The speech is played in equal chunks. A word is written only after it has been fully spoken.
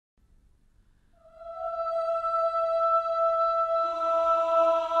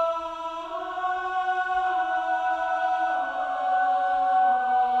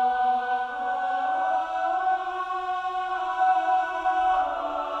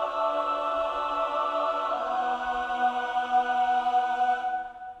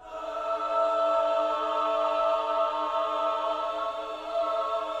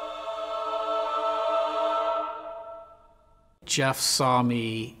Jeff saw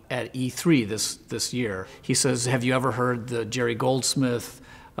me at E3 this year. He says, have you ever heard the Jerry Goldsmith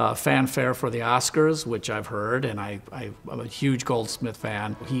Fanfare for the Oscars, which I've heard, and I'm a huge Goldsmith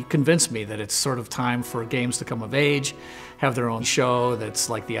fan. He convinced me that it's sort of time for games to come of age, have their own show that's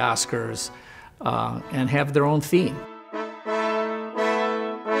like the Oscars, and have their own theme.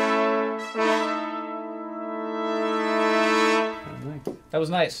 That was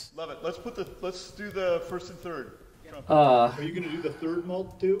nice. Love it. Let's do the first and third. Are you going to do the third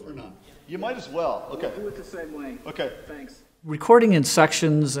malt too, or not? You might as well. Okay. We'll do it the same way. Okay. Thanks. Recording in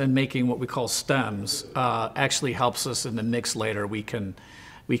sections and making what we call stems actually helps us in the mix later. We can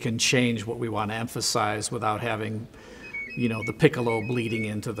change what we want to emphasize without having, you know, the piccolo bleeding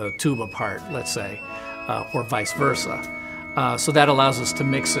into the tuba part, let's say, or vice versa. So that allows us to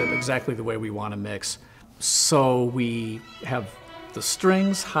mix it exactly the way we want to mix. So we have the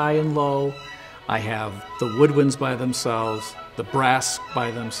strings high and low. I have the woodwinds by themselves, the brass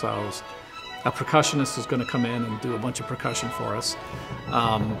by themselves. A percussionist is going to come in and do a bunch of percussion for us.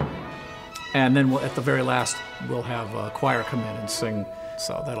 And then at the very last, we'll have a choir come in and sing,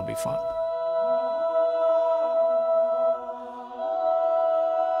 so that'll be fun.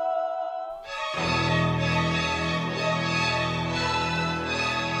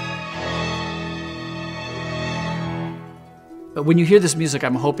 When you hear this music,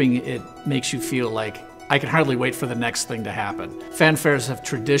 I'm hoping it makes you feel like I can hardly wait for the next thing to happen. Fanfares have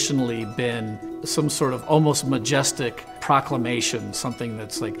traditionally been some sort of almost majestic proclamation, something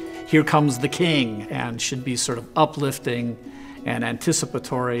that's like, here comes the king, and should be sort of uplifting and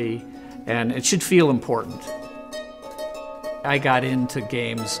anticipatory, and it should feel important. I got into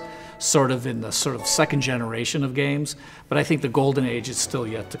games sort of in the sort of second generation of games, but I think the golden age is still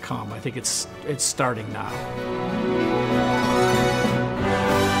yet to come. I think it's starting now.